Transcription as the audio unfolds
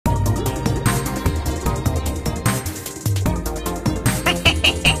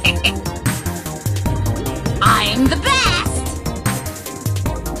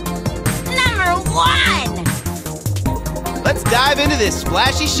dive into this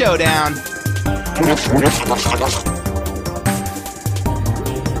splashy showdown.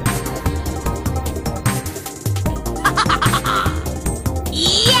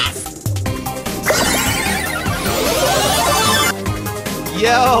 Yes!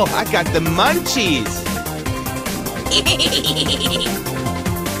 Yo, I got the munchies.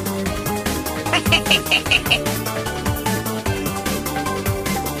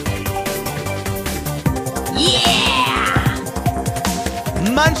 Yeah!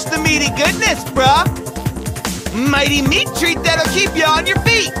 Munch the meaty goodness, bruh. Mighty meat treat that'll keep you on your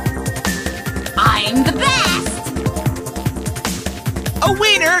feet. I'm the best! A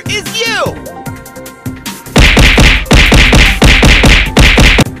wiener is you.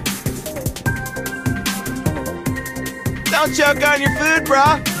 Don't choke on your food,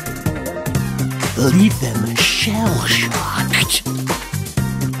 bruh. Leave them shell-shocked.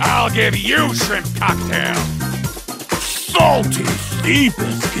 I'll give you shrimp cocktail. Salty sea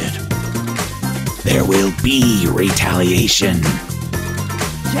biscuit. There will be retaliation.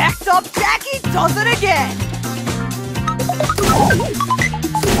 Jacked up Jackie does it again!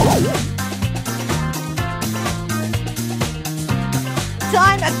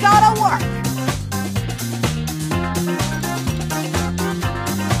 Time I gotta work!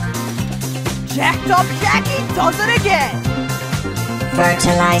 Jacked up Jackie does it again!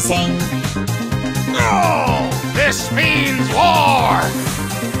 Fertilizing. No! This means war!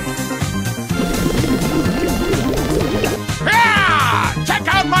 Ah! Check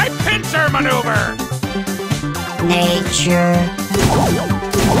out my pincer maneuver! Nature.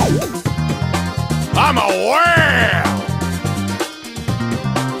 I'm a whale!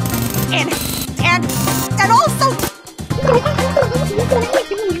 And also...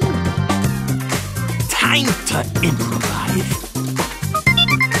 Time to improvise.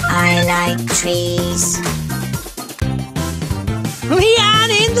 I like trees. Leon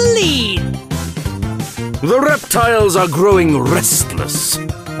in the lead! The reptiles are growing restless.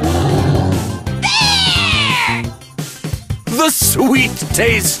 The sweet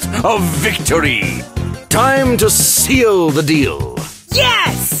taste of victory. Time to seal the deal.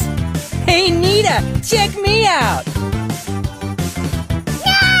 Yes! Hey Nita, check me out!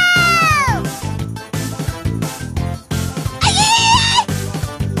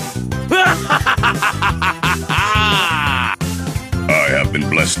 I have been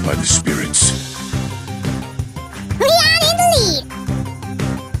blessed by the spirits. Leon in the lead.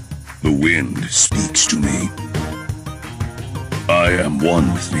 The wind speaks to me. I am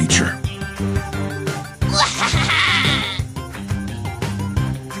one with nature.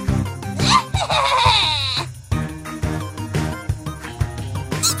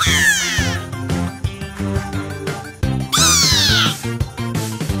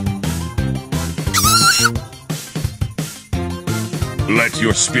 Let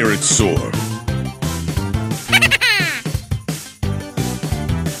your spirit soar.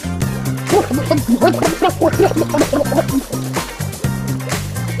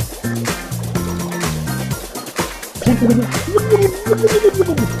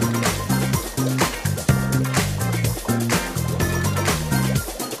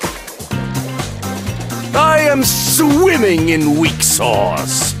 I am swimming in weak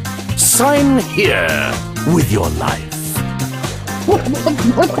sauce. Sign here with your life.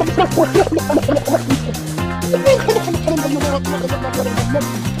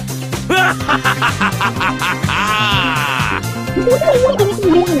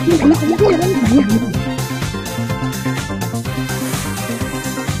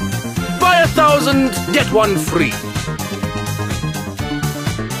 Buy 1,000, get one free.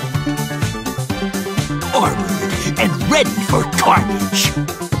 Armored and ready for carnage.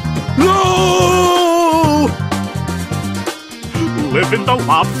 No! Living the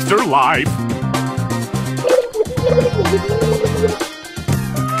lobster life.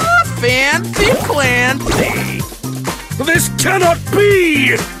 Fancy Clancy. This cannot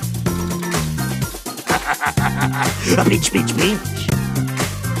be! Pinch, pinch, pinch.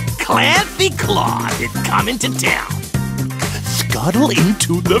 Clancy Claus is coming to town. Scuttle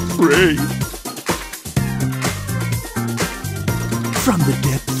into the fray. From the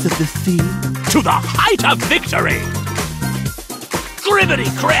depths of the sea to the height of victory. Gribbity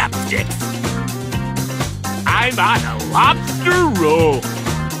crab sticks. I'm on a lobster roll.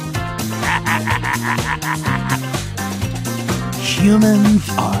 Humans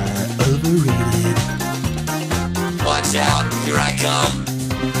are overrated. Watch out, here I come.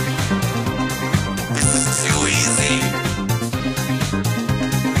 This is too easy.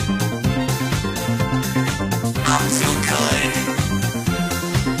 I'm too good.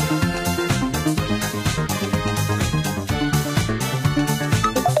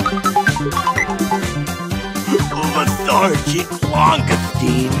 lethargic,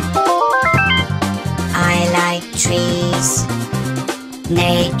 Longestine. I like trees,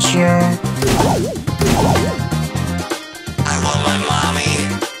 nature. I want my mommy.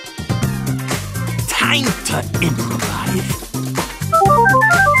 Time to improvise.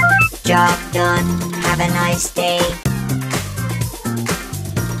 Job done. Have a nice day.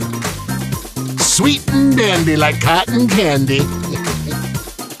 Sweet and dandy like cotton candy.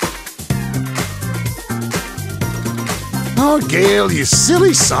 Oh, Gale, you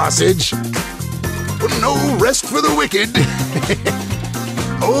silly sausage. No rest for the wicked.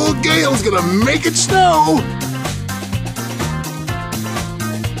 Old Gale's gonna make it snow.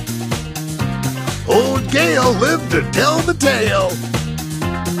 Old Gale lived to tell the tale.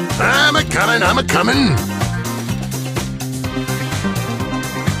 I'm a-comin', I'm a-comin'.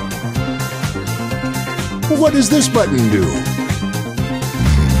 What does this button do?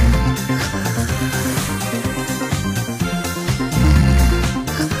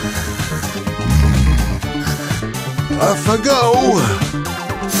 Off I go.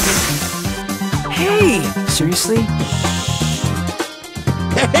 Hey! Seriously?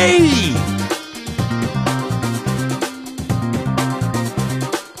 Hey!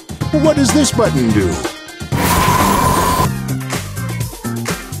 What does this button do?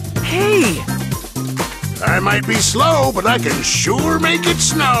 Hey! I might be slow, but I can sure make it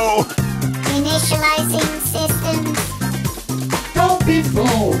snow. Initializing systems. Don't be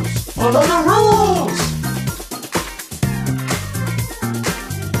fools. Follow the rules.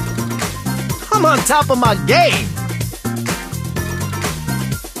 I'm on top of my game.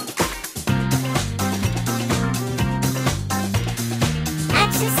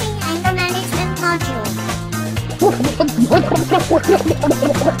 Accessing anger management module.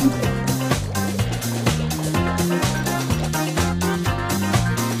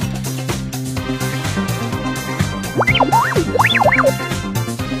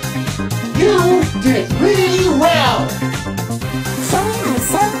 You did really well. Showing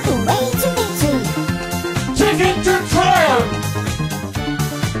myself the way to victory. Ticket to triumph.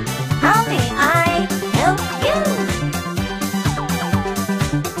 How may I help you?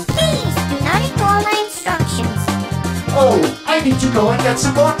 Please do not ignore my instructions. Oh, I need to go and get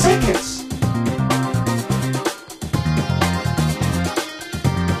some more tickets.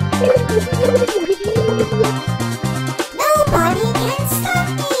 Nobody can stop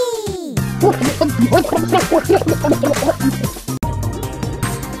me.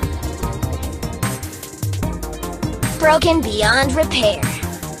 Broken beyond repair.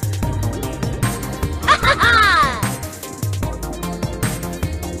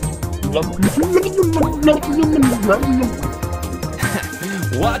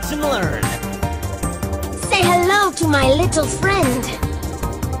 Watch and learn. Say hello to my little friend.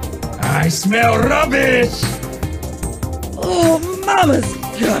 I smell rubbish. Oh, Mama's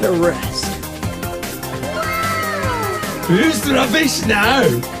gotta rest. Who's rubbish now?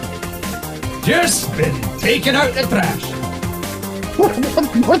 Just been taking out the trash.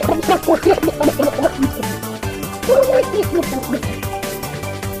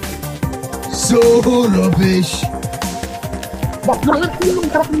 So rubbish.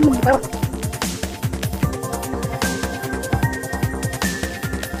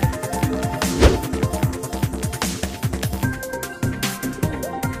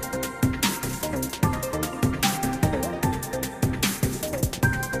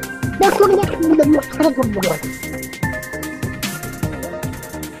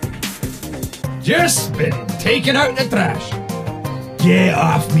 Just been taking out the trash. Get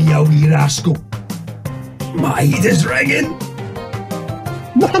off me, you wee rascal. My heat is ringing.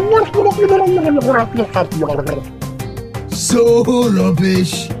 So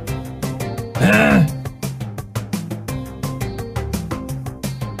rubbish. Huh?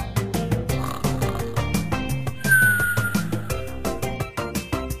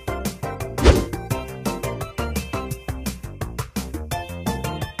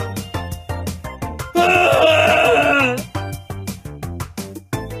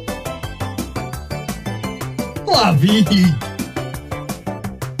 La vie.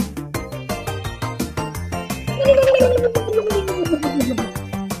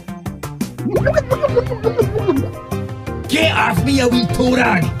 Get off me, you wee toe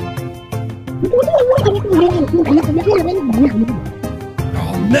rag.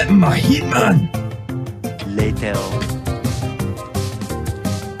 Oh, nip my heat, man. Later.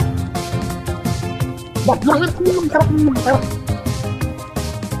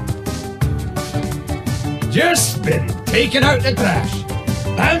 Just been taking out the trash.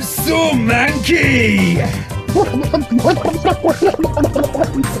 I'm so manky.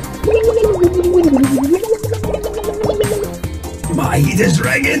 tide is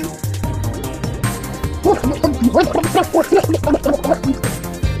ringing.